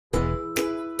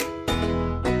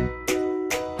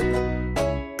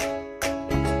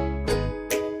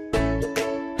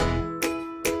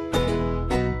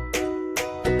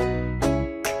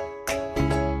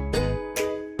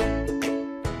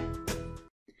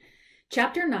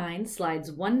Chapter 9,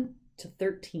 slides 1 to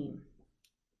 13.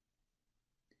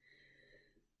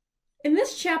 In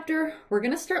this chapter, we're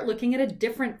going to start looking at a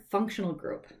different functional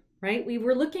group, right? We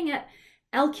were looking at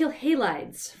alkyl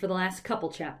halides for the last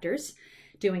couple chapters,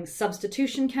 doing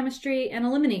substitution chemistry and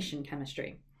elimination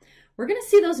chemistry. We're going to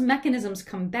see those mechanisms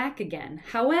come back again.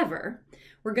 However,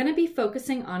 we're going to be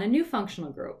focusing on a new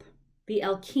functional group, the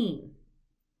alkene.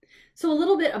 So a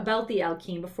little bit about the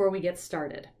alkene before we get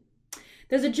started.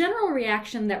 There's a general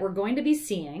reaction that we're going to be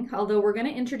seeing, although we're going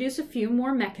to introduce a few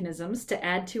more mechanisms to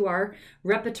add to our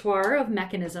repertoire of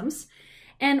mechanisms.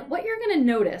 And what you're going to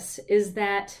notice is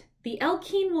that the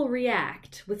alkene will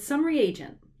react with some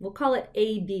reagent. We'll call it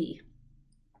AB.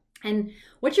 And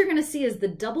what you're going to see is the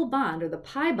double bond, or the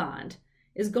pi bond,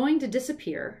 is going to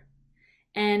disappear.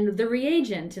 And the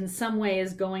reagent in some way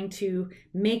is going to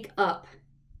make up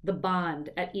the bond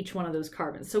at each one of those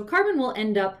carbons. So carbon will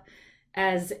end up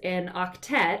as an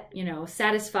octet,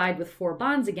 satisfied with 4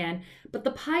 bonds again, but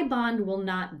the pi bond will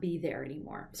not be there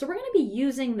anymore. So we're going to be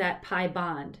using that pi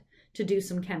bond to do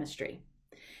some chemistry.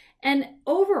 And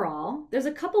overall, there's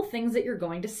a couple things that you're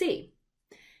going to see.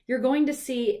 You're going to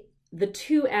see the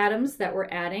 2 atoms that we're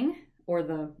adding, or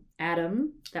the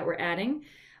atom that we're adding,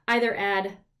 either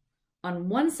add on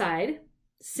one side,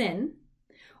 syn,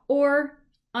 or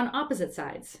on opposite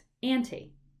sides,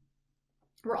 anti.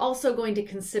 We're also going to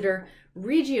consider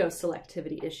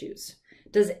regioselectivity issues.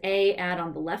 Does A add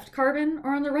on the left carbon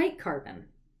or on the right carbon?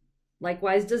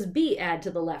 Likewise, does B add to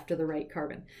the left or the right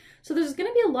carbon? So there's going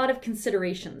to be a lot of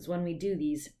considerations when we do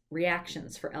these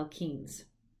reactions for alkenes.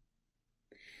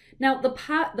 Now, the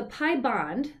pi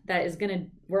bond that is going to,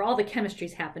 where all the chemistry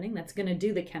is happening, that's going to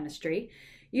do the chemistry,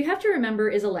 you have to remember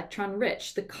is electron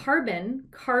rich. The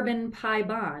carbon-carbon pi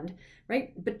bond,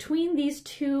 right, between these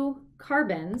 2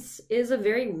 carbons is a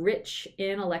very rich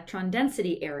in electron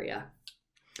density area.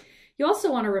 You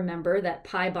also want to remember that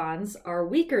pi bonds are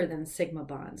weaker than sigma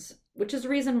bonds, which is the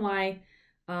reason why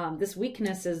this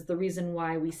weakness is the reason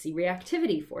why we see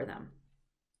reactivity for them.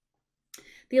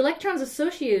 The electrons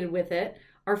associated with it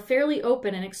are fairly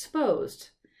open and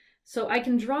exposed. So I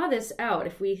can draw this out.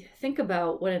 If we think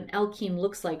about what an alkene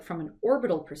looks like from an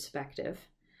orbital perspective,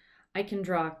 I can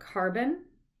draw carbon,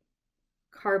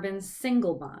 carbon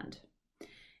single bond.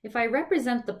 If I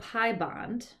represent the pi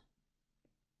bond,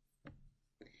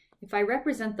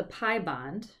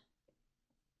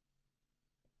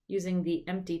 using the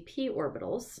empty p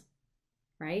orbitals,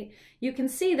 right, you can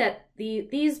see that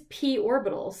these p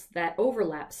orbitals that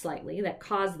overlap slightly, that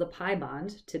cause the pi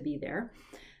bond to be there,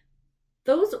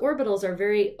 those orbitals are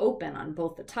very open on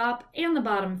both the top and the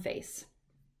bottom face.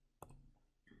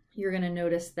 You're going to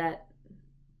notice that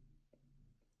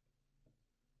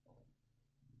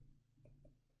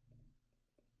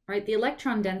the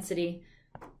electron density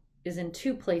is in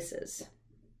 2 places.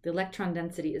 The electron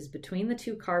density is between the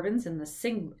 2 carbons in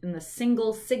the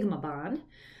single sigma bond,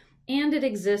 and it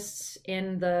exists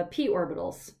in the p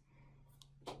orbitals,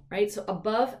 right? So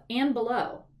above and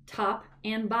below, top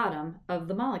and bottom of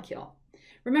the molecule.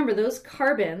 Remember, those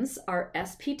carbons are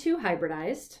sp2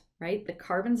 hybridized, right? The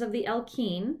carbons of the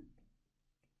alkene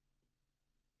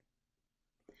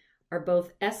are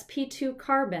both sp2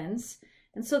 carbons,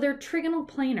 and so they're trigonal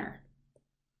planar.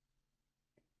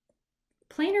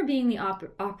 Planar being the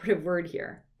operative word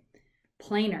here.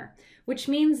 Planar, which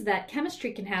means that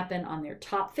chemistry can happen on their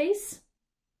top face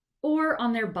or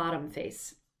on their bottom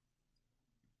face.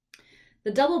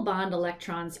 The double bond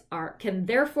electrons can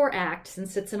therefore act,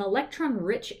 since it's an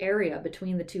electron-rich area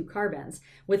between the 2 carbons,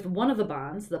 with one of the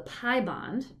bonds, the pi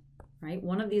bond, right?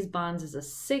 One of these bonds is a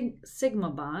sigma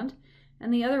bond,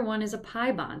 and the other one is a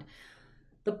pi bond.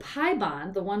 The pi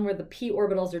bond, the one where the p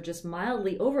orbitals are just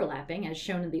mildly overlapping, as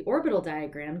shown in the orbital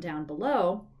diagram down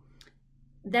below,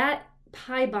 that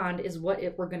pi bond is what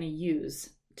we're going to use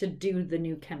to do the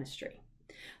new chemistry.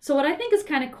 So what I think is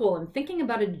kind of cool, and thinking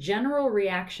about a general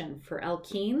reaction for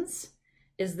alkenes,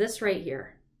 is this right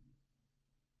here.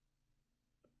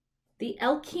 The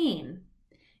alkene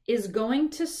is going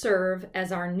to serve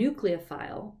as our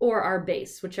nucleophile or our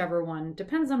base, whichever one,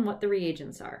 depends on what the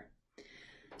reagents are.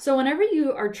 So whenever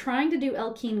you are trying to do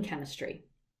alkene chemistry,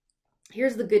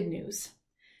 here's the good news.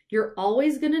 You're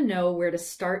always going to know where to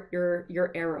start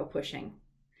your arrow pushing.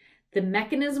 The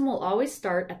mechanism will always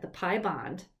start at the pi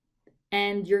bond,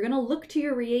 and you're going to look to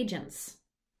your reagents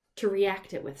to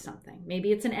react it with something.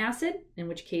 Maybe it's an acid, in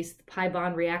which case the pi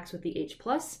bond reacts with the H+,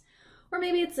 or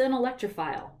maybe it's an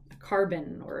electrophile, a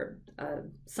carbon or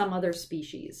some other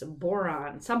species, a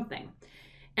boron, something.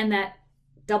 And that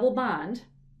double bond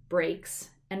breaks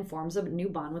and forms a new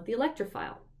bond with the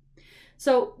electrophile.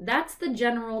 So that's the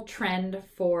general trend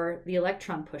for the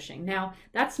electron pushing. Now,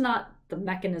 that's not the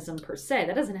mechanism per se.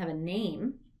 That doesn't have a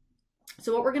name.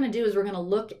 So what we're going to do is we're going to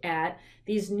look at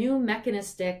these new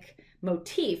mechanistic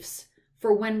motifs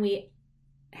for when we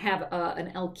have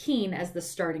an alkene as the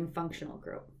starting functional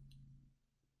group.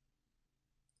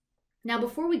 Now,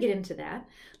 before we get into that,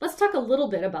 let's talk a little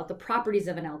bit about the properties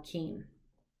of an alkene.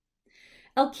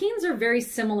 Alkenes are very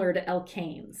similar to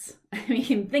alkanes. I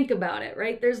mean, think about it,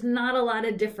 right? There's not a lot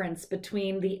of difference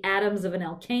between the atoms of an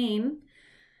alkane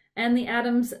and the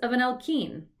atoms of an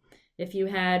alkene. If you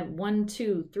had 1,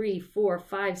 2, 3, 4,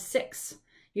 5, 6,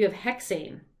 you have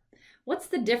hexane. What's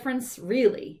the difference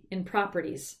really in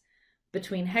properties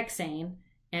between hexane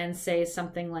and say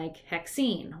something like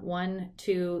hexene? 1,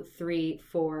 2, 3,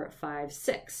 4, 5,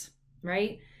 6,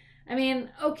 right? I mean,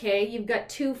 okay, you've got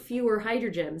 2 fewer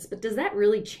hydrogens, but does that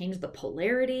really change the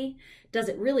polarity? Does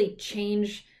it really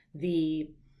change the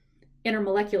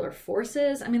intermolecular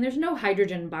forces? I mean, there's no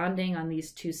hydrogen bonding on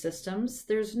these 2 systems.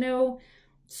 There's no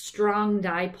strong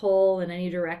dipole in any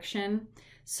direction.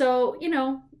 So, you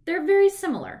know, they're very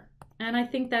similar. And I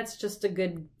think that's just a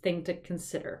good thing to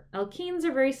consider. Alkenes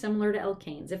are very similar to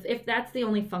alkanes, if that's the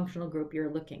only functional group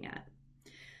you're looking at.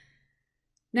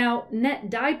 Now, net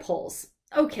dipoles.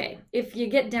 Okay, if you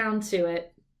get down to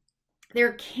it,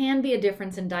 there can be a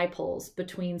difference in dipoles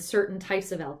between certain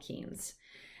types of alkenes.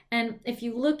 And if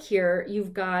you look here,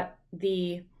 you've got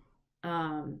the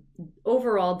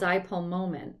overall dipole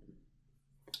moment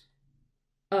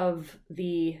of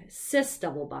the cis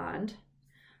double bond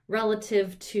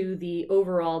relative to the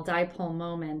overall dipole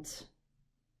moment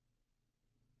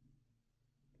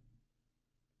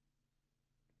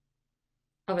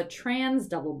of a trans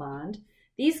double bond.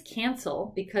 These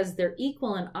cancel because they're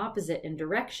equal and opposite in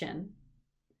direction.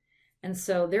 And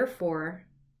so therefore,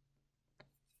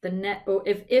 the net,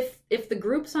 if the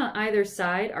groups on either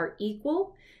side are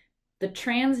equal, the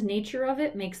trans nature of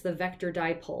it makes the vector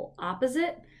dipole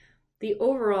opposite. The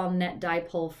overall net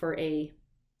dipole for a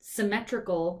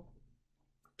symmetrical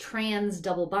trans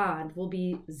double bond will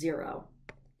be 0,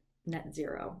 net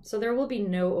 0. So there will be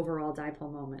no overall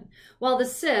dipole moment. While the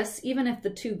cis, even if the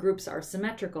 2 groups are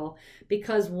symmetrical,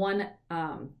 because one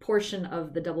portion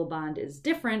of the double bond is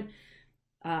different,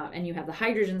 and you have the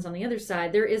hydrogens on the other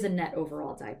side, there is a net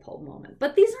overall dipole moment.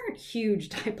 But these aren't huge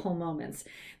dipole moments.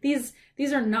 These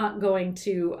are not going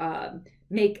to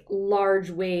make large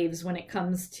waves when it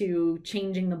comes to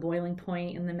changing the boiling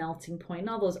point and the melting point and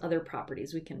all those other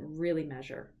properties we can really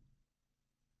measure.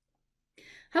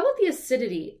 How about the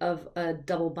acidity of a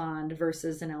double bond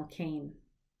versus an alkane?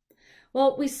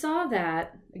 Well, we saw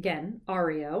that, again,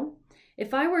 ARIO.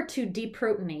 If I were to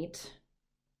deprotonate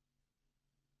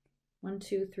 1,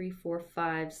 2, 3, 4,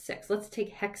 5, 6, let's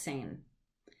take hexane,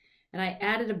 and I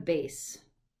added a base,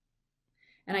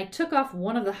 and I took off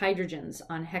one of the hydrogens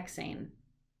on hexane.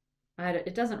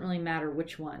 It doesn't really matter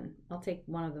which one. I'll take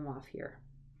one of them off here.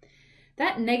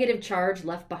 That negative charge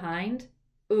left behind,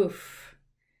 oof,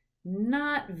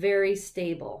 not very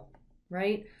stable,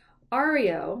 right?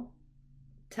 ARIO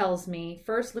tells me,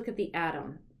 first look at the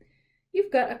atom.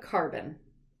 You've got a carbon.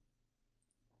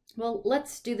 Well,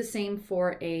 let's do the same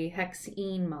for a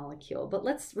hexene molecule, but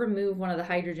let's remove one of the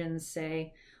hydrogens,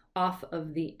 say, off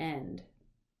of the end.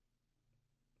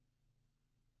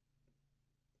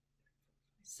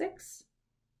 6.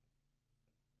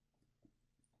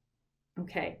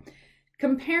 Okay,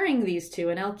 comparing these two,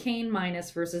 an alkane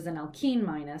minus versus an alkene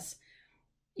minus,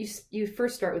 you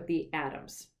first start with the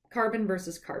atoms. Carbon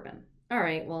versus carbon. All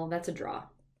right, well, that's a draw.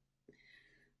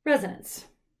 Resonance.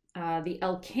 The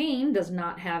alkane does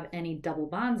not have any double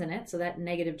bonds in it, so that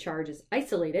negative charge is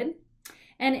isolated.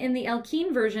 And in the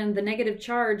alkene version, the negative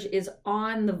charge is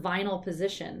on the vinyl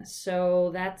position,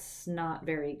 so that's not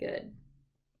very good.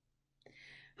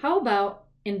 How about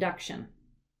induction?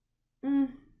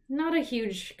 Not a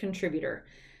huge contributor.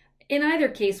 In either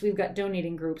case, we've got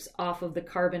donating groups off of the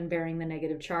carbon bearing the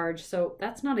negative charge, so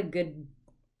that's not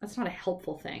a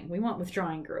helpful thing. We want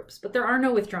withdrawing groups, but there are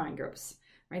no withdrawing groups,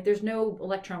 right? There's no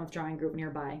electron withdrawing group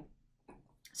nearby.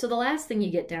 So the last thing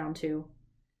you get down to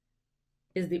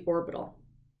is the orbital.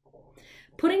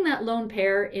 Putting that lone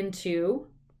pair into,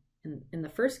 in the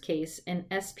first case, an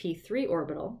sp3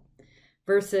 orbital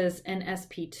versus an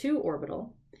sp2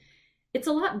 orbital, it's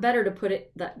a lot better to put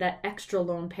that extra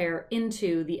lone pair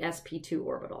into the sp2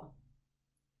 orbital.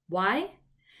 Why?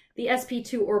 The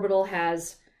sp2 orbital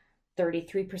has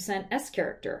 33% s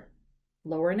character,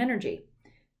 lower in energy,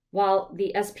 while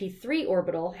the sp3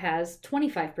 orbital has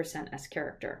 25% s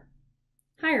character,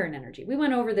 higher in energy. We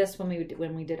went over this when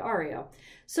we did ARIO.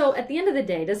 So at the end of the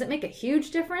day, does it make a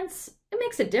huge difference? It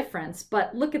makes a difference,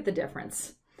 but look at the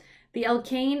difference. The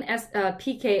alkane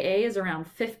pKa is around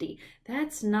 50.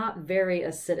 That's not very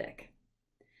acidic.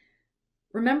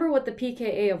 Remember what the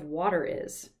pKa of water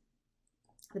is.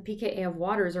 The pKa of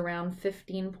water is around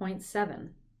 15.7.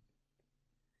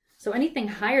 So anything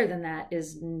higher than that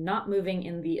is not moving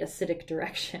in the acidic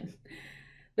direction.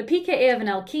 The pKa of an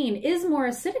alkene is more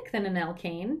acidic than an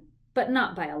alkane, but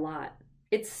not by a lot.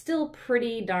 It's still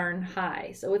pretty darn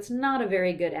high, so it's not a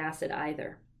very good acid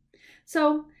either.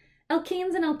 So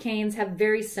alkenes and alkanes have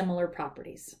very similar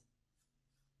properties.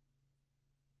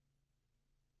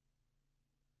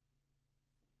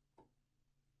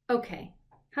 Okay,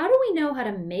 how do we know how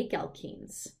to make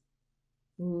alkenes?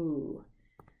 Ooh,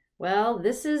 well,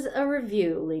 this is a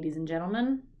review, ladies and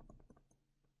gentlemen.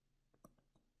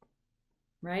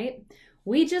 Right?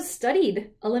 We just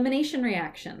studied elimination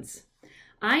reactions.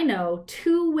 I know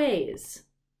 2 ways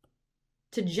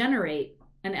to generate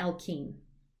an alkene.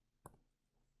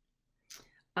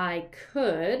 I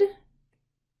could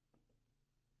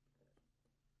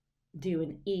do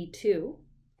an E2,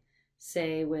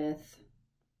 say with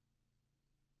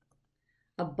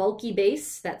a bulky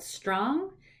base that's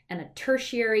strong and a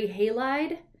tertiary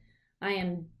halide. I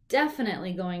am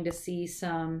definitely going to see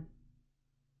some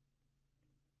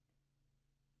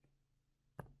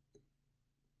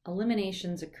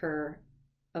eliminations occur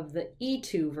of the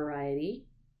E2 variety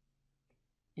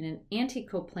in an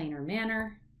anticoplanar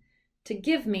manner to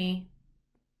give me,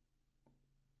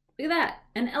 look at that,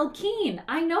 an alkene.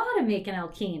 I know how to make an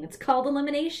alkene. It's called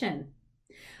elimination.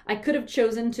 I could have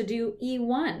chosen to do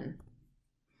E1.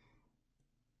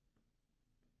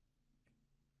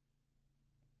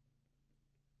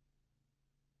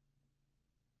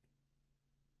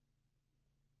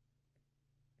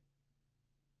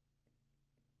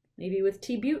 Maybe with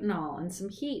T-butanol and some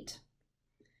heat.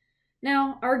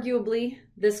 Now, arguably,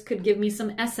 this could give me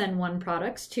some SN1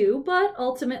 products too, but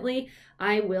ultimately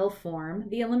I will form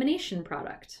the elimination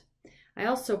product. I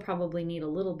also probably need a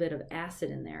little bit of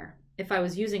acid in there. If I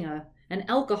was using an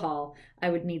alcohol, I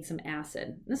would need some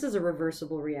acid. This is a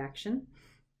reversible reaction.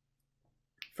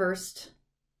 First,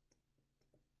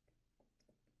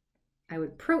 I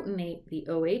would protonate the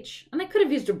OH, and I could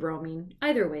have used a bromine.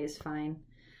 Either way is fine.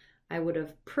 I would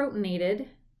have protonated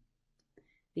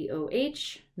the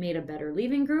OH, made a better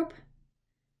leaving group,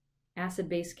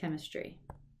 acid-base chemistry.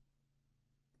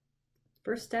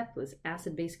 First step was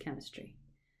acid-base chemistry.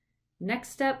 Next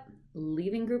step,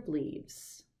 leaving group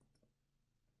leaves.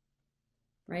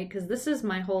 Right, because this is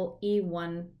my whole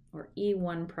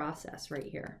E1 process right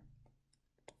here.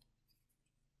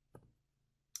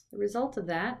 The result of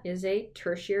that is a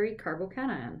tertiary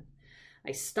carbocation.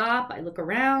 I stop, I look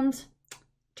around.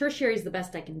 Tertiary is the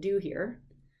best I can do here.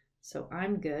 So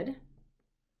I'm good.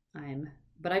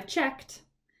 But I've checked.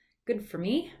 Good for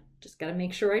me. Just got to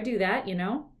make sure I do that, you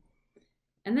know.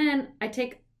 And then I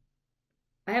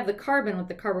have the carbon with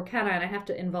the carbocation. I have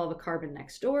to involve a carbon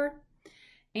next door.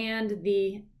 And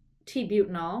the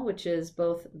T-butanol, which is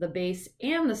both the base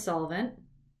and the solvent,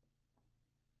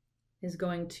 is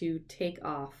going to take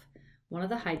off one of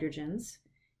the hydrogens,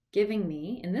 giving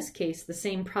me, in this case, the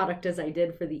same product as I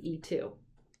did for the E2.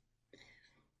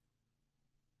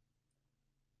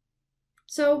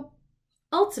 So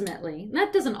ultimately,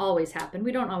 that doesn't always happen.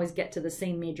 We don't always get to the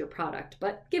same major product,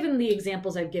 but given the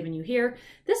examples I've given you here,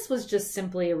 this was just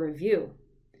simply a review.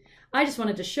 I just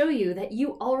wanted to show you that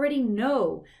you already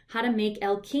know how to make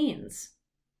alkenes.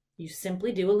 You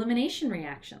simply do elimination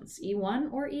reactions,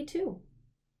 E1 or E2.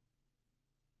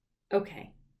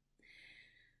 Okay,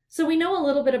 so we know a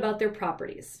little bit about their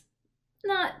properties.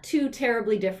 Not too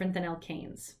terribly different than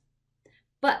alkanes,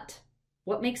 but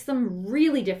what makes them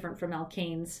really different from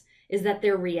alkanes is that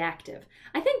they're reactive.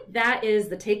 I think that is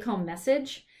the take-home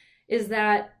message, is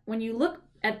that when you look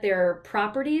at their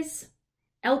properties,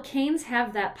 alkanes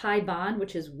have that pi bond,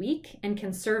 which is weak and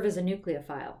can serve as a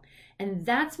nucleophile. And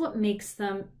that's what makes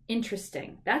them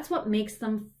interesting. That's what makes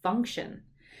them function.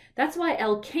 That's why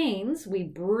alkanes, we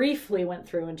briefly went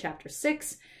through in chapter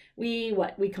 6, we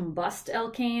combust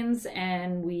alkanes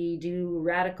and we do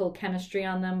radical chemistry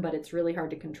on them, but it's really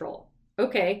hard to control.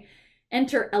 Okay,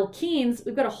 enter alkenes.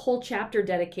 We've got a whole chapter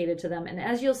dedicated to them. And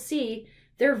as you'll see,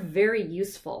 they're very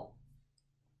useful.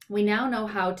 We now know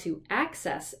how to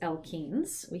access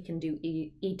alkenes. We can do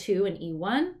E2 and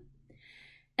E1.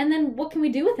 And then what can we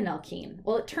do with an alkene?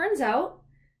 Well, it turns out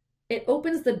it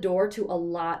opens the door to a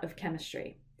lot of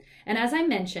chemistry. And as I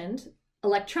mentioned,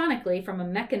 electronically, from a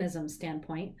mechanism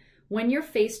standpoint, when you're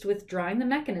faced with drawing the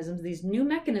mechanisms, these new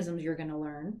mechanisms you're going to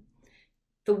learn,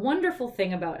 the wonderful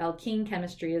thing about alkene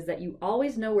chemistry is that you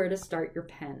always know where to start your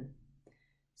pen.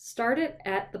 start it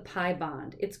at the pi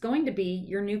bond. It's going to be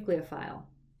your nucleophile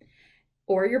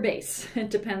or your base. It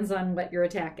depends on what you're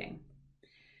attacking.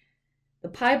 The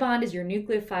pi bond is your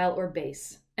nucleophile or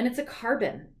base, and it's a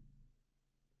carbon.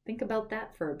 Think about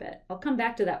that for a bit. I'll come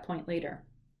back to that point later.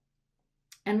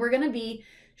 And we're going to be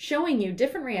showing you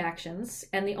different reactions,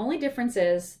 and the only difference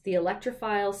is the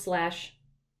electrophile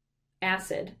 /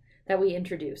 acid that we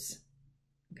introduce,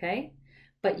 okay?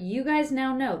 But you guys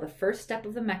now know the first step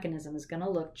of the mechanism is going to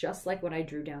look just like what I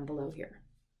drew down below here.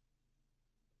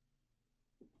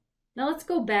 Now let's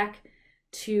go back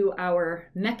to our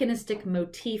mechanistic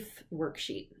motif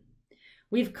worksheet.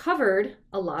 We've covered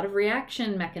a lot of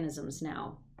reaction mechanisms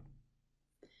now,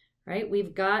 right?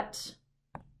 We've got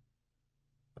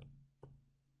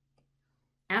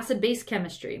acid-base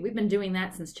chemistry. We've been doing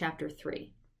that since chapter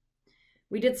 3.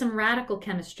 We did some radical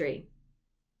chemistry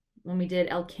when we did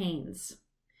alkanes.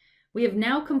 We have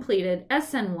now completed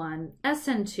SN1,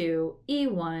 SN2,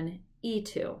 E1,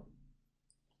 E2.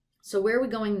 So where are we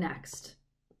going next?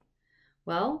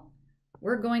 Well,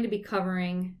 we're going to be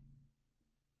covering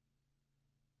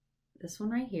this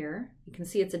one right here. You can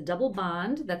see it's a double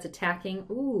bond that's attacking.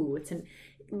 Ooh,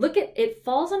 look at it,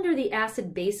 falls under the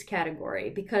acid base category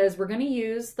because we're going to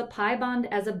use the pi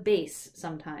bond as a base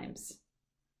sometimes.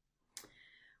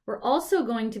 We're also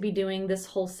going to be doing this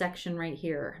whole section right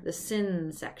here, the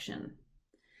syn section.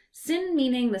 Syn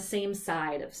meaning the same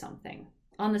side of something,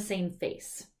 on the same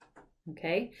face.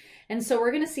 Okay, and so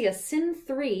we're going to see a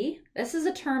syn3. This is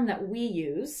a term that we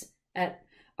use at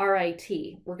RIT.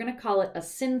 We're going to call it a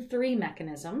syn3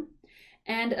 mechanism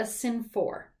and a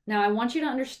syn4. Now I want you to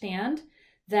understand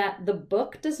that the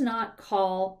book does not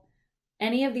call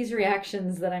any of these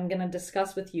reactions that I'm going to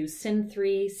discuss with you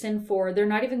syn3, syn4. They're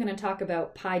not even going to talk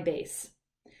about pi base.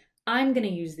 I'm going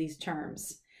to use these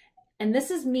terms. And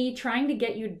this is me trying to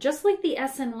get you, just like the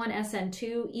SN1,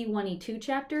 SN2, E1, E2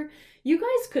 chapter, you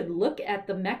guys could look at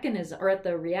the mechanism or at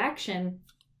the reaction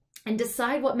and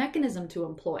decide what mechanism to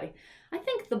employ. I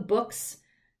think the books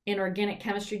in organic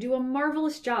chemistry do a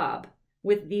marvelous job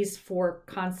with these 4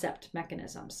 concept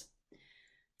mechanisms.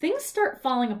 Things start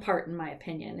falling apart, in my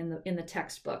opinion, in the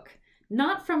textbook.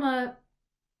 Not from a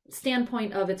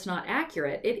standpoint of it's not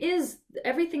accurate. It is,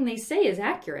 everything they say is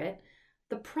accurate.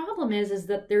 The problem is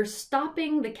that they're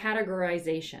stopping the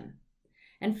categorization.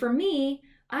 And for me,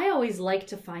 I always like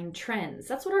to find trends.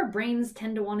 That's what our brains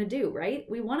tend to want to do, right?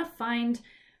 We want to find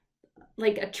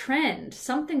like a trend,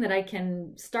 something that I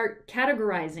can start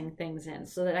categorizing things in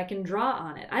so that I can draw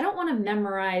on it. I don't want to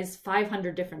memorize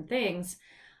 500 different things.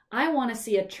 I want to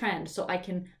see a trend so I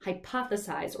can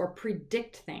hypothesize or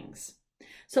predict things.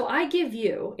 So I give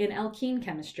you, in alkene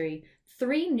chemistry,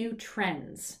 3 new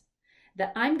trends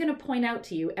that I'm going to point out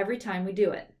to you every time we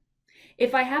do it.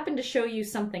 If I happen to show you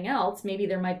something else, maybe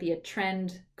there might be a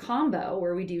trend combo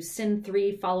where we do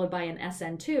syn3 followed by an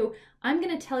SN2, I'm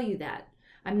going to tell you that.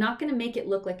 I'm not going to make it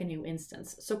look like a new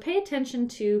instance. So pay attention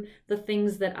to the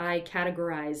things that I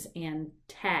categorize and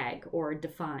tag or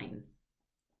define.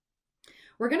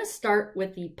 We're going to start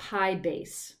with the pi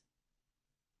base.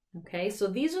 Okay, so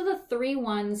these are the 3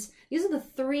 ones, these are the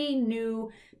 3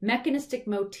 new mechanistic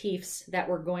motifs that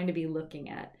we're going to be looking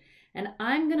at. And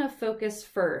I'm going to focus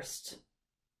first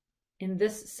in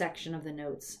this section of the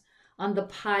notes on the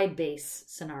pi base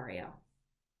scenario.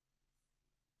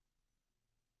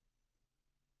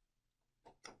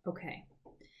 Okay,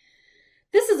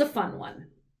 this is a fun one.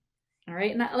 All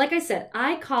right, and like I said,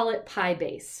 I call it pi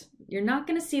base. You're not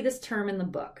going to see this term in the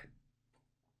book.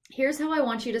 Here's how I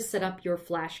want you to set up your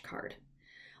flashcard.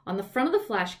 On the front of the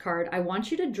flashcard, I want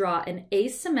you to draw an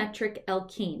asymmetric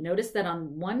alkene. Notice that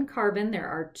on one carbon there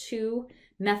are 2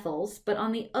 methyls, but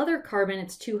on the other carbon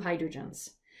it's 2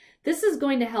 hydrogens. This is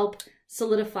going to help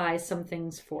solidify some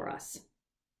things for us.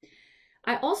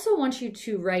 I also want you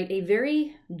to write a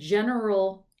very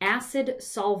general acid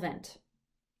solvent.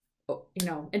 You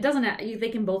know, it doesn't, they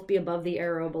can both be above the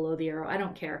arrow, below the arrow, I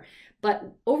don't care. But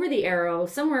over the arrow,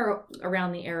 somewhere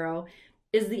around the arrow,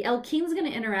 is the alkene's going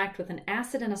to interact with an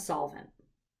acid and a solvent.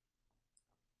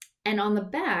 And on the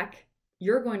back,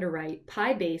 you're going to write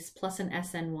pi base plus an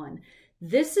SN1.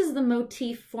 This is the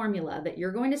motif formula that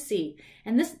you're going to see.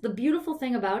 And this, the beautiful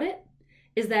thing about it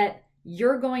is that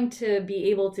you're going to be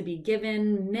able to be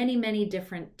given many, many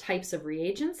different types of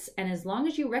reagents. And as long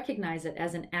as you recognize it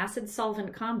as an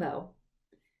acid-solvent combo,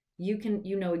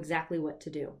 you know exactly what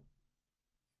to do.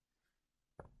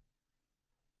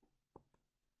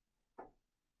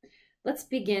 Let's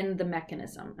begin the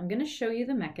mechanism. I'm going to show you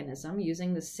the mechanism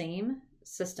using the same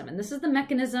system. And this is the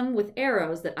mechanism with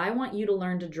arrows that I want you to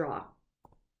learn to draw.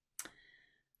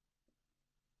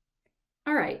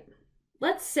 All right.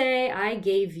 let's say I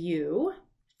gave you,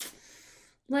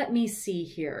 let me see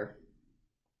here.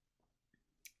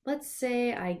 Let's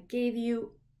say I gave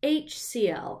you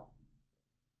HCl.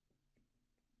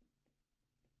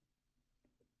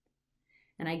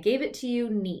 And I gave it to you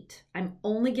neat. I'm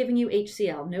only giving you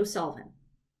HCl, no solvent.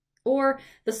 Or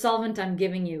the solvent I'm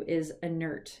giving you is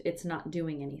inert. It's not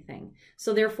doing anything.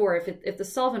 So therefore, if the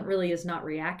solvent really is not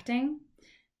reacting,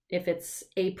 if it's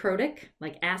aprotic,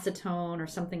 like acetone or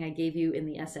something I gave you in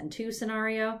the SN2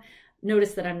 scenario,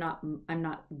 notice that I'm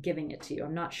not giving it to you.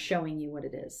 I'm not showing you what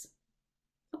it is.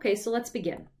 Okay, so let's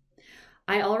begin.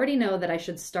 I already know that I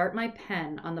should start my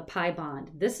pen on the pi bond.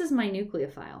 This is my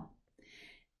nucleophile.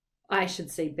 I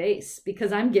should say base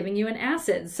because I'm giving you an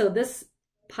acid. So this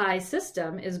pi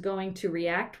system is going to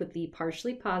react with the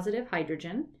partially positive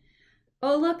hydrogen.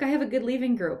 Oh, look, I have a good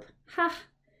leaving group. Ha!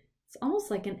 It's almost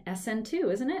like an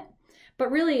SN2, isn't it?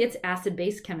 But really, it's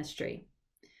acid-base chemistry.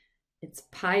 It's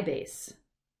pi base.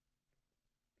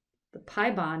 The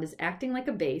pi bond is acting like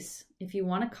a base. If you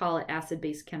want to call it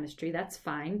acid-base chemistry, that's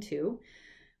fine too.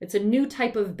 It's a new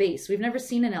type of base. We've never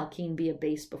seen an alkene be a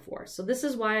base before. So this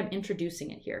is why I'm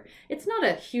introducing it here. It's not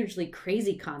a hugely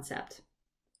crazy concept.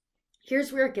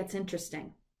 Here's where it gets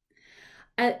interesting.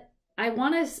 I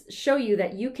want to show you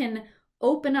that you can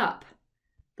open up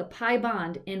the pi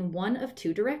bond in one of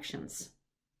two directions.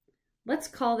 Let's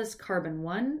call this carbon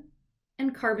 1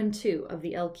 and carbon 2 of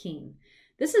the alkene.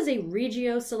 This is a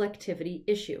regioselectivity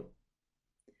issue.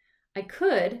 I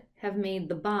could have made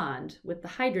the bond with the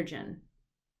hydrogen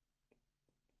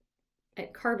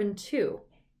at carbon 2.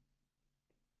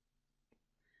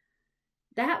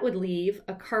 That would leave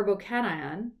a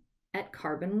carbocation at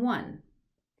carbon 1.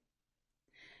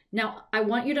 Now, I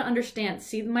want you to understand,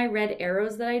 see my red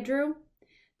arrows that I drew?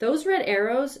 Those red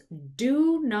arrows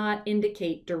do not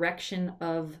indicate direction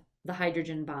of the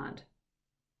hydrogen bond.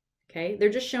 Okay, they're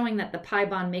just showing that the pi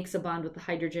bond makes a bond with the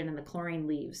hydrogen and the chlorine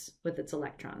leaves with its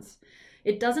electrons.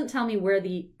 It doesn't tell me where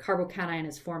the carbocation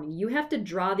is forming. You have to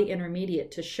draw the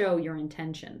intermediate to show your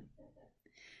intention.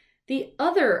 The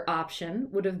other option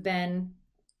would have been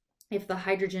if the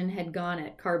hydrogen had gone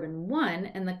at carbon 1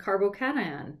 and the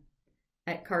carbocation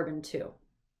at carbon 2.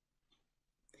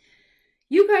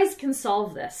 You guys can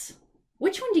solve this.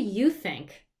 Which one do you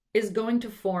think is going to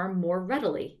form more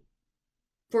readily?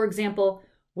 For example,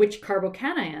 which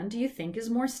carbocation do you think is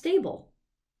more stable?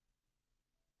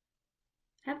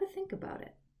 Have a think about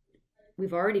it.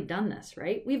 We've already done this,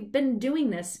 right? We've been doing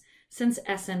this since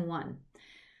SN1.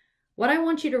 What I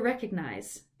want you to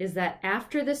recognize is that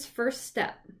after this first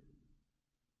step,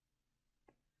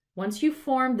 once you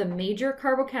form the major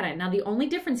carbocation, now the only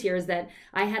difference here is that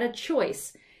I had a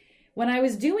choice. When I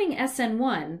was doing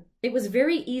SN1, it was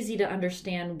very easy to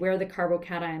understand where the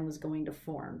carbocation was going to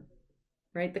form,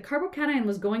 right? The carbocation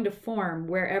was going to form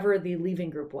wherever the leaving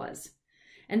group was.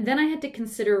 And then I had to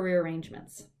consider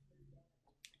rearrangements.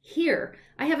 Here,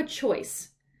 I have a choice.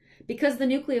 Because the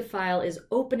nucleophile is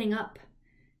opening up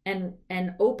and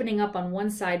opening up on one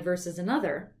side versus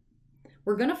another,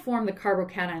 we're going to form the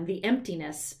carbocation, the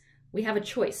emptiness. We have a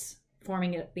choice,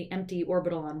 forming it, the empty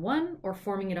orbital on 1 or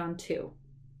forming it on 2.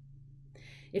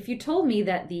 If you told me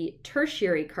that the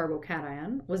tertiary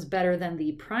carbocation was better than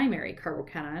the primary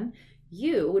carbocation,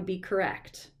 you would be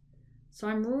correct. So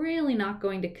I'm really not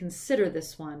going to consider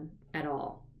this one at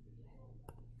all.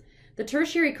 The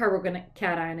tertiary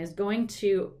carbocation is going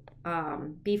to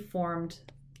be formed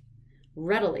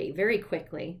readily, very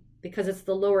quickly, because it's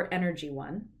the lower energy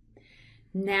one.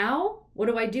 Now, what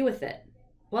do I do with it?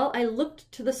 Well, I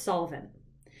looked to the solvent.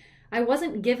 I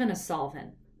wasn't given a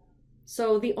solvent.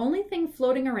 So the only thing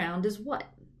floating around is what?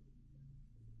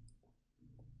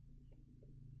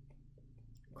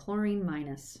 Chlorine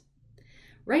minus.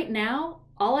 Right now,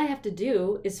 all I have to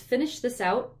do is finish this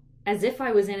out as if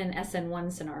I was in an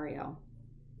SN1 scenario.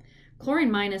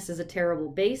 Chlorine minus is a terrible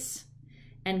base,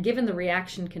 and given the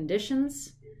reaction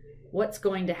conditions, what's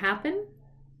going to happen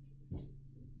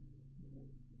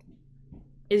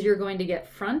is you're going to get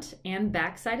front and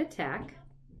backside attack.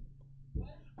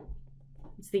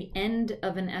 It's the end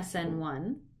of an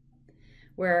SN1,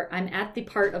 where I'm at the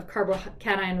part of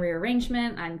carbocation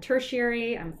rearrangement, I'm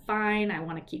tertiary, I'm fine, I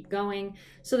want to keep going.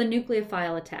 So the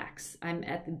nucleophile attacks. I'm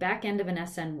at the back end of an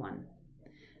SN1.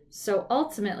 So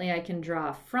ultimately I can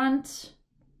draw front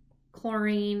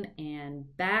chlorine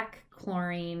and back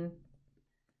chlorine,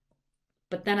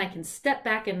 but then I can step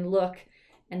back and look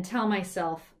and tell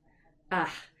myself,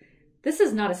 this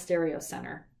is not a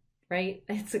stereocenter, right?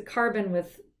 It's a carbon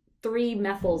with 3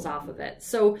 methyls off of it.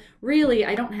 So really,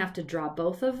 I don't have to draw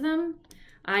both of them.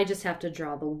 I just have to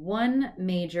draw the one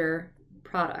major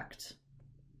product.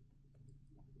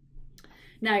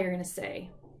 Now you're going to say,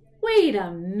 wait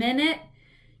a minute.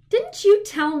 Didn't you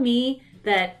tell me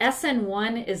that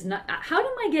SN1 is not, how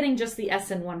am I getting just the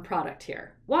SN1 product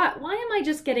here? Why am I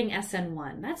just getting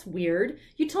SN1? That's weird.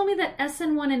 You told me that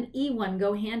SN1 and E1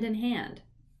 go hand in hand.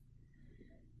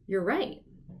 You're right.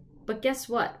 But guess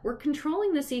what? We're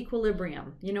controlling this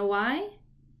equilibrium. You know why?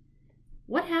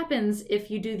 What happens if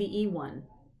you do the E1?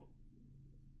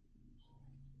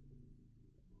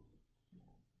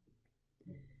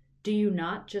 Do you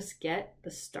not just get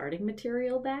the starting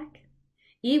material back?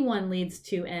 E1 leads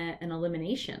to an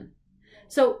elimination.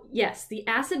 So yes, the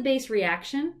acid-base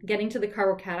reaction getting to the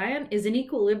carbocation is in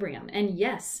equilibrium. And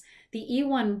yes, the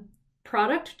E1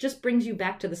 product just brings you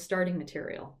back to the starting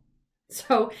material.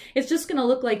 So it's just going to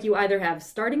look like you either have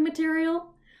starting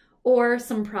material or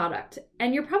some product.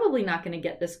 And you're probably not going to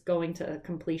get this going to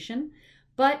completion,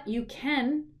 but you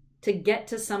can, to get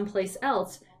to someplace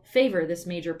else, favor this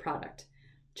major product.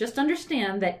 Just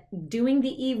understand that doing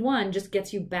the E1 just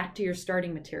gets you back to your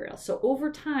starting material. So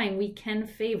over time, we can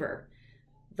favor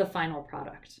the final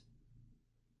product.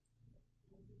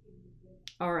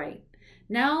 All right,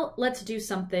 now let's do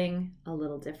something a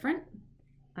little different.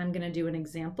 I'm going to do an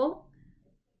example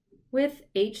with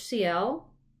HCl.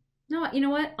 No, you know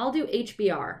what? I'll do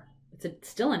HBr. It's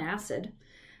still an acid.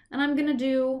 And I'm going to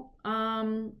do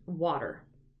water.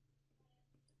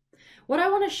 What I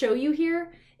want to show you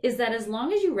here is that as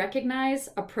long as you recognize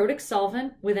a protic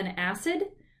solvent with an acid,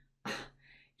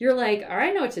 you're like, all right,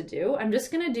 I know what to do. I'm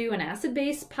just going to do an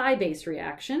acid-base, pi-base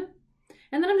reaction,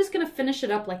 and then I'm just going to finish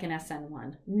it up like an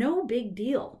SN1. No big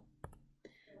deal.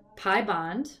 Pi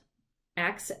bond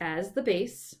acts as the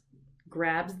base,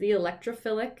 grabs the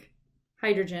electrophilic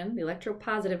hydrogen, the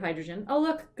electropositive hydrogen. Oh,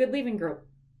 look, good leaving group.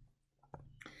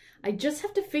 I just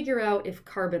have to figure out if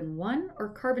carbon 1 or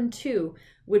carbon 2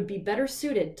 would be better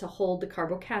suited to hold the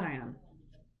carbocation.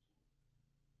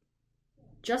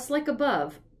 Just like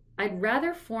above, I'd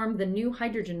rather form the new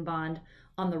hydrogen bond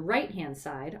on the right-hand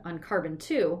side on carbon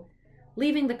 2,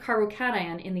 leaving the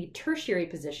carbocation in the tertiary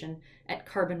position at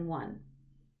carbon 1.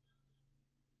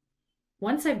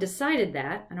 Once I've decided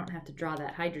that, I don't have to draw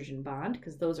that hydrogen bond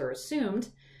because those are assumed.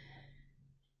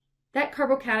 That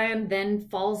carbocation then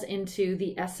falls into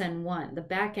the SN1, the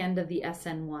back end of the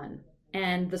SN1.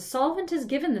 And the solvent is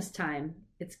given this time.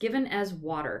 It's given as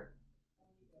water.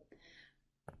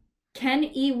 Can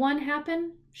E1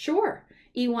 happen? Sure.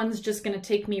 E1's just going to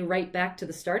take me right back to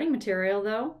the starting material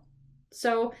though.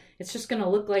 So it's just going to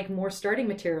look like more starting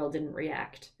material didn't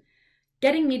react.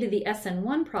 Getting me to the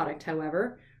SN1 product,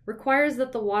 however, requires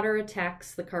that the water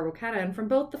attacks the carbocation from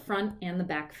both the front and the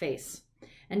back face.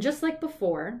 And just like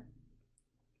before,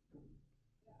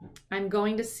 I'm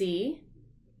going to see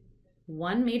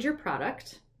one major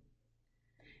product,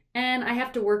 and I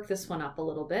have to work this one up a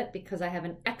little bit because I have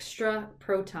an extra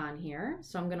proton here.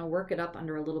 So I'm going to work it up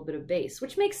under a little bit of base,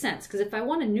 which makes sense because if I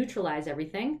want to neutralize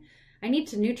everything, I need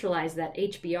to neutralize that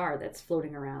HBr that's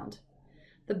floating around.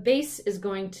 The base is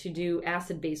going to do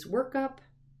acid-base workup,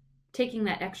 taking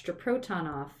that extra proton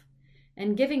off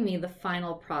and giving me the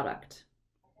final product.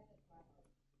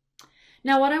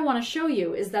 Now what I want to show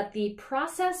you is that the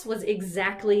process was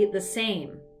exactly the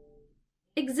same.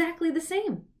 Exactly the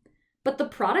same. But the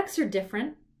products are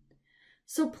different.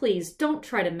 So please don't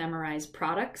try to memorize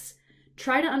products.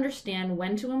 Try to understand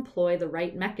when to employ the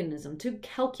right mechanism to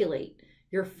calculate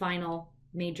your final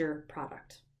major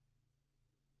product.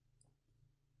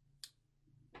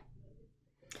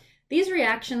 These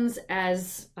reactions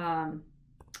as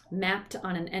mapped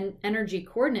on an energy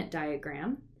coordinate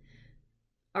diagram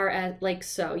are like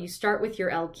so. You start with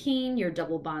your alkene, your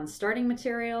double bond starting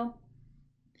material.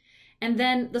 And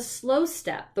then the slow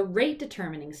step, the rate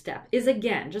determining step, is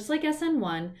again, just like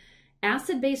SN1,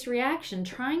 acid-base reaction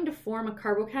trying to form a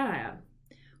carbocation.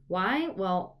 Why?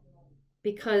 Well,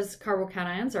 because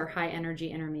carbocations are high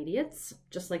energy intermediates,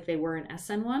 just like they were in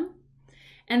SN1.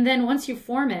 And then once you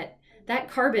form it, that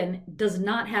carbon does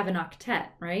not have an octet,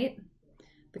 right?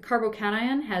 The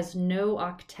carbocation has no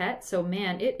octet, so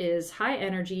man, it is high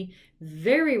energy,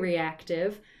 very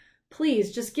reactive.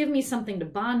 Please just give me something to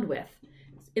bond with.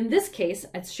 In this case,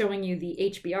 it's showing you the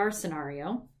HBr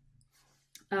scenario.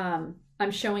 I'm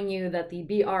showing you that the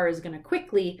Br is going to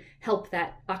quickly help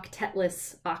that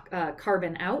octetless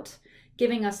carbon out,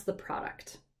 giving us the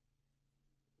product.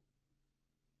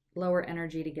 Lower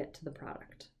energy to get to the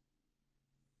product.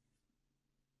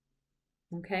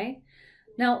 Okay,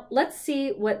 now let's see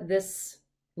what this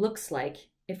looks like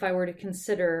if I were to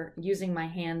consider using my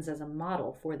hands as a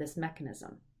model for this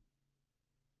mechanism.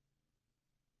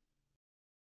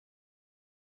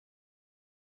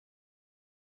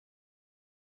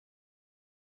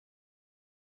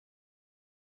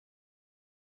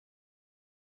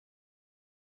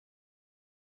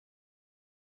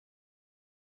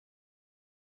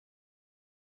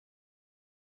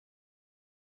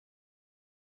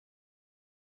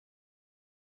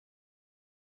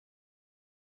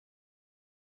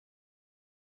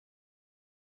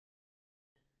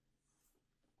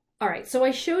 All right, so I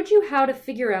showed you how to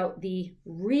figure out the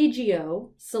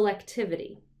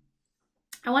regioselectivity.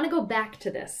 I want to go back to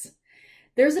this.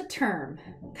 There's a term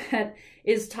that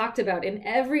is talked about in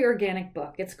every organic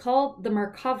book. It's called the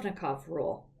Markovnikov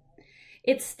rule.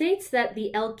 It states that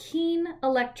the alkene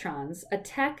electrons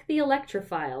attack the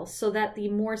electrophile so that the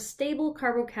more stable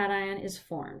carbocation is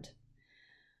formed.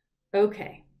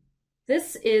 Okay,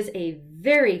 this is a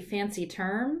very fancy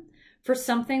term for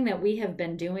something that we have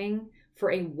been doing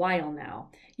for a while now.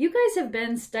 You guys have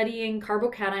been studying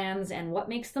carbocations and what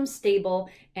makes them stable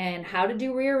and how to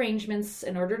do rearrangements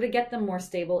in order to get them more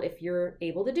stable if you're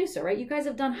able to do so, right? You guys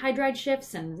have done hydride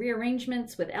shifts and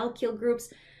rearrangements with alkyl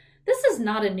groups. This is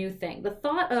not a new thing. The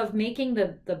thought of making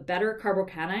the better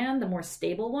carbocation, the more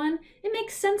stable one, it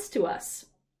makes sense to us.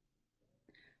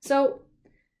 So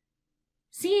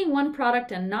seeing one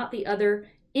product and not the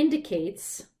other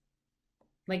indicates,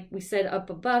 like we said up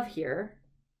above here,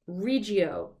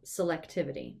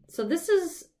 regioselectivity. So this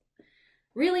is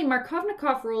really,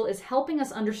 Markovnikov rule is helping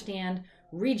us understand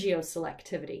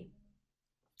regioselectivity.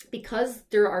 Because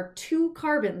there are two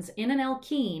carbons in an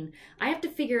alkene, I have to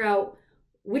figure out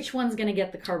which one's going to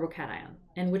get the carbocation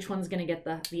and which one's going to get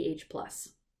the H+.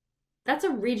 That's a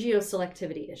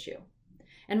regioselectivity issue.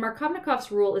 And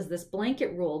Markovnikov's rule is this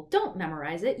blanket rule. Don't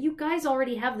memorize it. You guys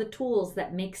already have the tools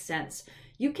that make sense.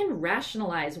 You can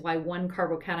rationalize why one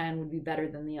carbocation would be better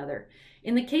than the other.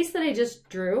 In the case that I just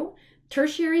drew,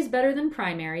 tertiary is better than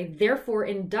primary, therefore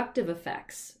inductive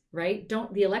effects, right?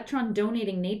 The electron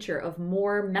donating nature of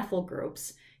more methyl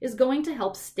groups is going to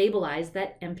help stabilize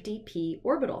that empty p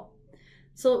orbital.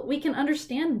 So we can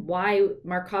understand why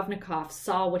Markovnikov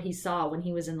saw what he saw when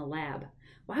he was in the lab.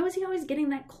 Why was he always getting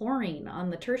that chlorine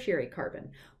on the tertiary carbon?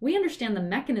 We understand the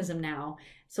mechanism now,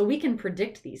 so we can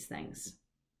predict these things.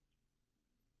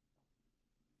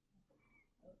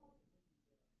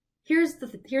 Here's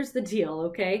the deal,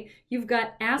 okay? You've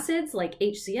got acids like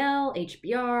HCl,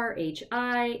 HBr,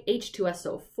 HI,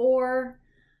 H2SO4.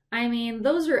 I mean,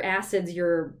 those are acids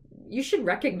you should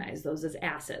recognize those as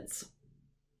acids.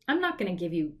 I'm not going to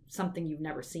give you something you've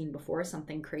never seen before,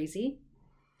 something crazy.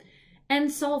 And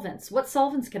solvents. What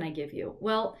solvents can I give you?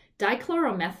 Well,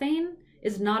 dichloromethane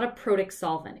is not a protic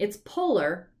solvent. It's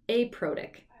polar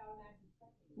aprotic.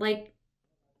 Like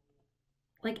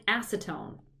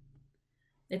acetone.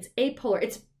 It's apolar.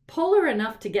 It's polar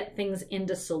enough to get things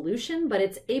into solution, but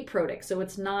it's aprotic, so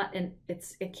it's not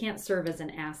it can't serve as an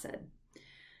acid.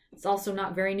 It's also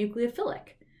not very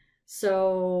nucleophilic.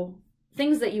 So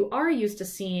things that you are used to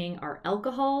seeing are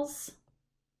alcohols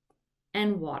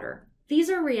and water. These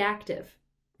are reactive.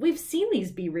 We've seen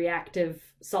these be reactive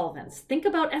solvents. Think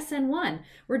about SN1.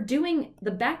 We're doing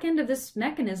the back end of this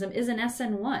mechanism is an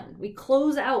SN1. We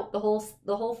close out the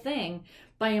whole thing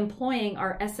by employing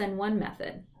our SN1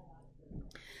 method.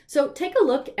 So take a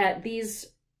look at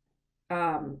these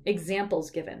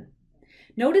examples given.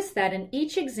 Notice that in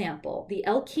each example, the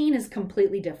alkene is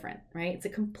completely different, right? It's a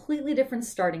completely different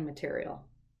starting material.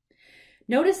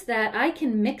 Notice that I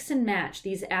can mix and match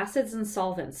these acids and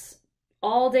solvents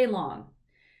all day long.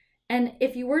 And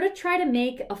if you were to try to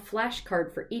make a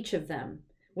flashcard for each of them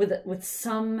with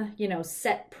some,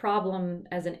 set problem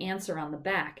as an answer on the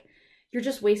back, you're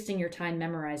just wasting your time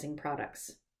memorizing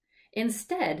products.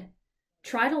 Instead,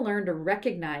 try to learn to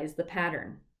recognize the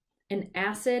pattern. An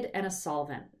acid and a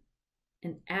solvent.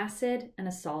 An acid and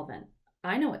a solvent.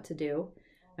 I know what to do.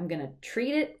 I'm going to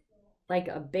treat it like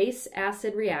a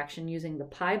base-acid reaction using the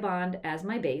pi bond as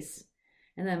my base.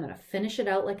 And then I'm going to finish it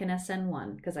out like an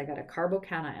SN1 because I got a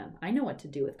carbocation. I know what to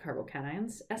do with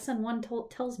carbocations. SN1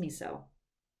 tells me so.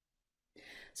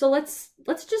 So let's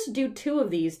just do two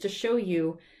of these to show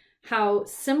you how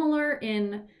similar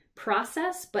in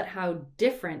process, but how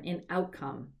different in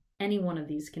outcome any one of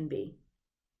these can be.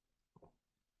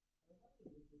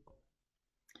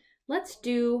 Let's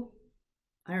do,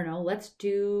 let's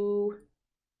do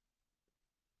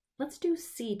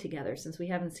C together since we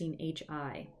haven't seen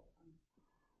HI.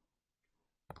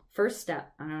 First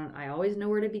step, I always know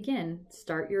where to begin.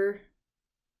 Start your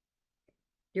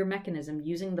mechanism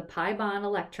using the pi bond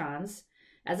electrons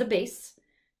as a base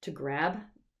to grab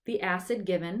the acid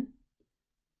given.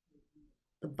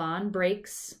 The bond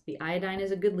breaks. The iodine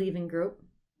is a good leaving group.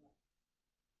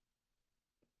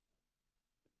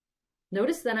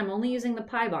 Notice that I'm only using the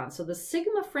pi bond, so the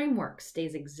sigma framework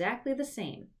stays exactly the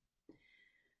same.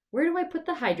 Where do I put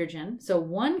the hydrogen? So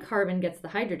one carbon gets the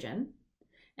hydrogen,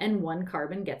 and one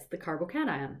carbon gets the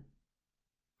carbocation.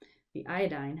 The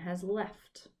iodine has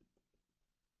left.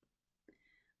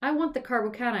 I want the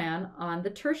carbocation on the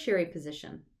tertiary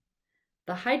position.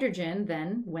 The hydrogen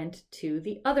then went to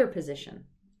the other position.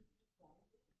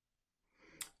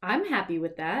 I'm happy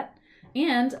with that.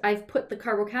 And I've put the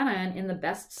carbocation in the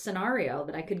best scenario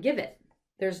that I could give it.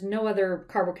 There's no other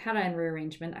carbocation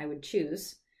rearrangement I would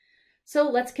choose. So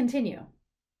let's continue.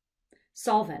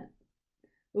 Solvent.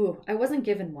 Ooh, I wasn't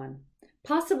given one.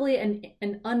 Possibly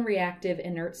an unreactive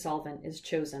inert solvent is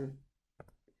chosen.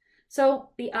 So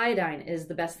the iodine is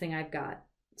the best thing I've got.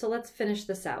 So let's finish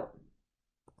this out.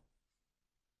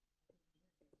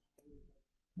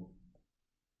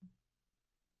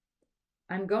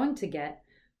 I'm going to get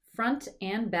front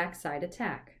and backside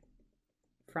attack.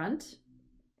 Front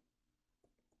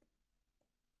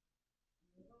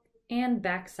and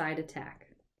backside attack.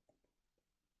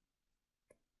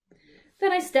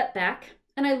 Then I step back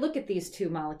and I look at these two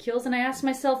molecules and I ask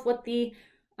myself what the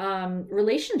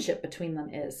relationship between them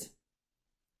is.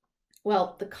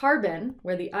 Well, the carbon,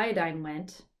 where the iodine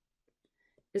went,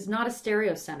 is not a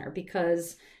stereocenter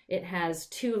because it has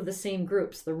two of the same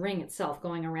groups, the ring itself,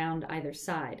 going around either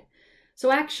side.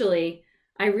 So actually,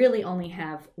 I really only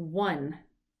have one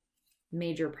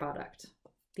major product.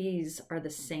 These are the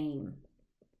same.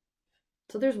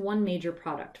 So there's one major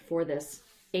product for this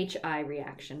HI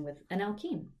reaction with an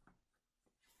alkene.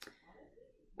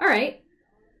 All right,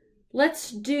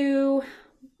 let's do,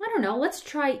 I don't know, let's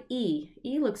try E.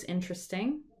 E looks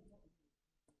interesting.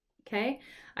 Okay,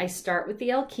 I start with the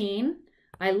alkene.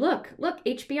 I look,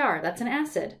 HBr, that's an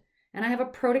acid. And I have a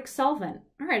protic solvent.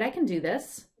 All right, I can do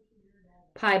this.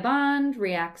 Pi bond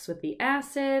reacts with the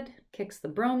acid, kicks the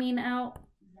bromine out.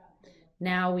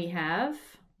 Now we have,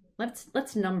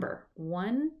 let's number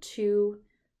 1, 2,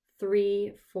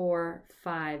 3, 4,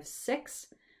 5, 6.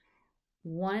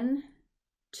 1,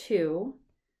 2,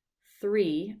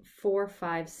 3, 4,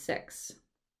 5, 6.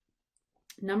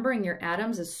 Numbering your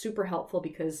atoms is super helpful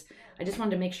because I just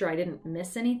wanted to make sure I didn't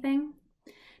miss anything.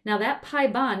 Now that pi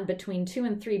bond between 2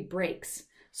 and 3 breaks.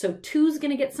 So 2 is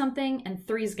going to get something and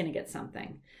 3 is going to get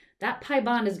something. That pi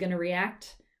bond is going to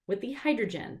react with the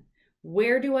hydrogen.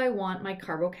 Where do I want my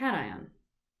carbocation?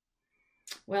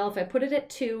 Well, if I put it at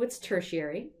 2, it's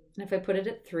tertiary. And if I put it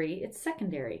at 3, it's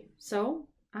secondary. So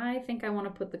I think I want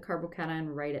to put the carbocation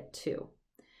right at 2.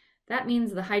 That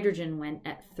means the hydrogen went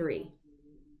at 3.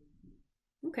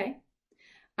 Okay.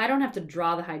 I don't have to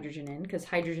draw the hydrogen in because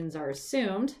hydrogens are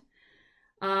assumed.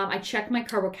 I check my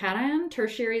carbocation.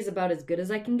 Tertiary is about as good as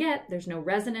I can get. There's no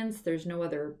resonance. There's no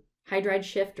other hydride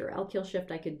shift or alkyl shift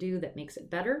I could do that makes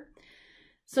it better.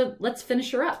 So let's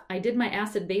finish her up. I did my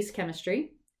acid-base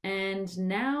chemistry. And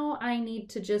now I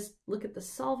need to just look at the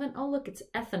solvent. Oh, look, it's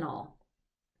ethanol.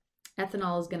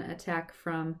 Ethanol is going to attack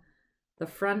from the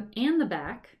front and the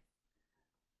back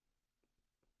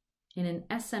in an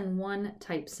SN1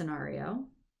 type scenario.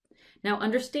 Now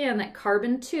understand that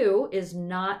carbon 2 is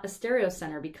not a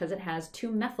stereocenter because it has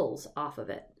 2 methyls off of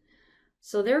it.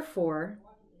 So therefore,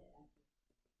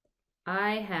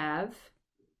 I have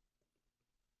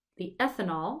the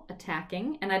ethanol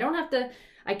attacking, and I don't have to,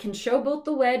 I can show both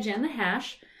the wedge and the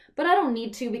hash, but I don't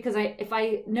need to because if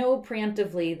I know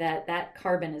preemptively that that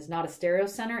carbon is not a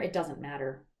stereocenter, it doesn't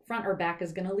matter. Front or back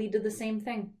is going to lead to the same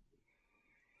thing.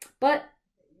 But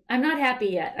I'm not happy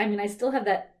yet. I mean, I still have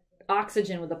that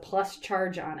oxygen with a plus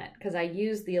charge on it because I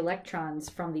used the electrons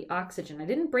from the oxygen. I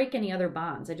didn't break any other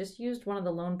bonds. I just used one of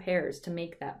the lone pairs to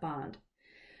make that bond.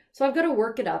 So I've got to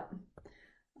work it up.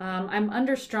 I'm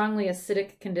under strongly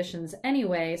acidic conditions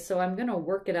anyway, so I'm going to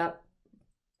work it up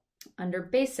under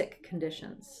basic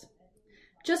conditions,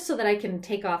 just so that I can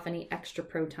take off any extra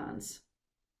protons.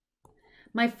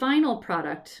 My final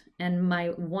product, and my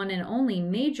one and only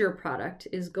major product,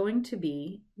 is going to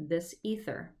be this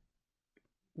ether.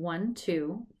 1,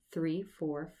 2, 3,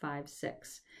 4, 5,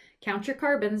 6. Count your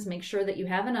carbons, make sure that you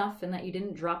have enough and that you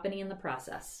didn't drop any in the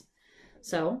process.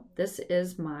 So this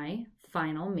is my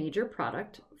final major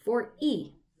product for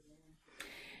E.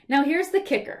 Now here's the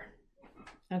kicker,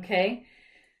 okay?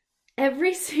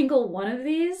 Every single one of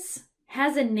these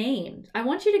has a name. I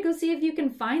want you to go see if you can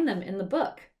find them in the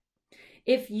book.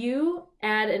 If you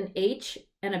add an H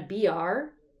and a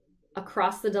BR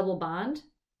across the double bond,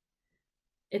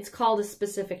 it's called a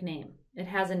specific name. It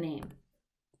has a name.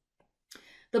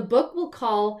 The book will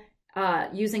call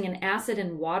using an acid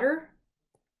and water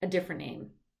a different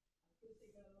name.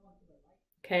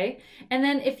 Okay, and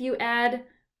then if you add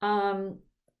an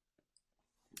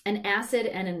acid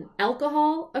and an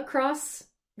alcohol across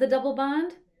the double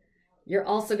bond, you're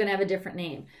also going to have a different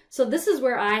name. So this is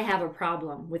where I have a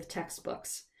problem with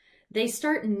textbooks. They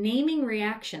start naming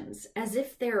reactions as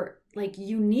if they're like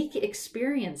unique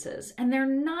experiences, and they're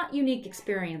not unique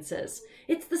experiences.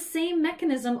 It's the same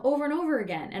mechanism over and over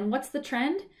again. And what's the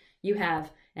trend? You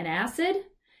have an acid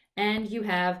and you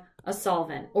have a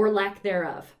solvent or lack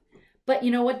thereof. But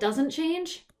you know what doesn't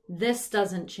change? This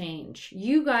doesn't change.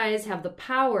 You guys have the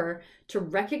power to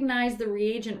recognize the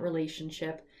reagent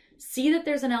relationship, see that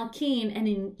there's an alkene,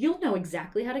 and you'll know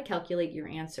exactly how to calculate your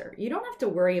answer. You don't have to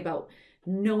worry about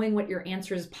knowing what your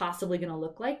answer is possibly going to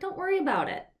look like. Don't worry about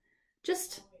it.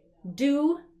 Just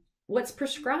do what's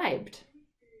prescribed.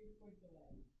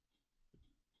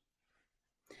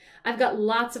 I've got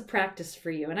lots of practice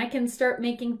for you, and I can start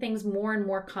making things more and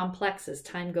more complex as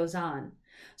time goes on.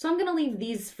 So I'm going to leave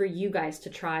these for you guys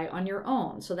to try on your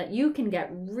own so that you can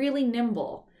get really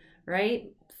nimble,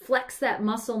 right? Flex that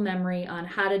muscle memory on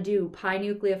how to do pi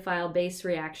nucleophile base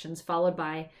reactions followed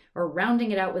by, or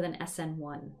rounding it out with an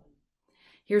SN1.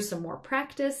 Here's some more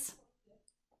practice.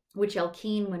 Which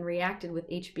alkene, when reacted with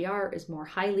HBr, is more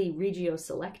highly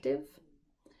regioselective?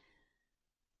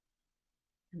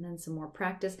 And then some more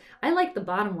practice. I like the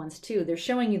bottom ones too. They're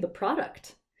showing you the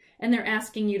product, and they're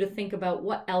asking you to think about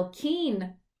what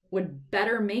alkene would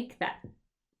better make that.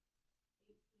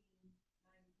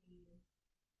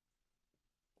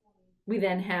 We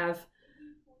then have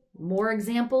more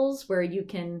examples where you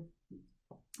can,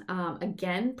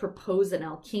 again, propose an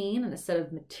alkene and a set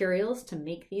of materials to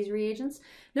make these reagents.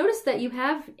 Notice that you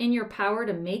have in your power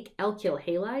to make alkyl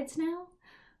halides now.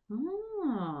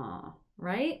 Oh,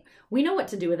 right? We know what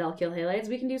to do with alkyl halides.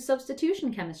 We can do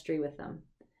substitution chemistry with them.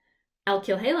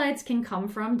 Alkyl halides can come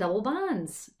from double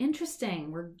bonds.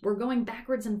 Interesting. We're going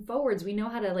backwards and forwards. We know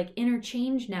how to like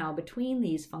interchange now between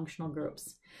these functional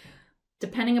groups.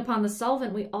 Depending upon the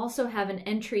solvent, we also have an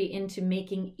entry into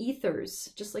making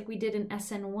ethers, just like we did in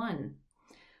SN1.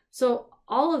 So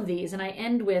all of these, and I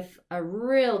end with a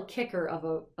real kicker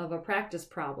of a practice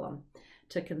problem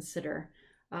to consider.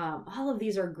 All of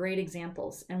these are great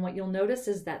examples. And what you'll notice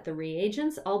is that the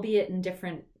reagents, albeit in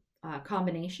different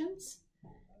combinations,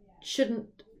 shouldn't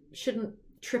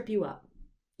trip you up.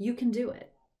 You can do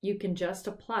it. You can just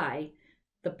apply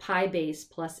the pi base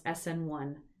plus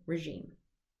SN1 regime.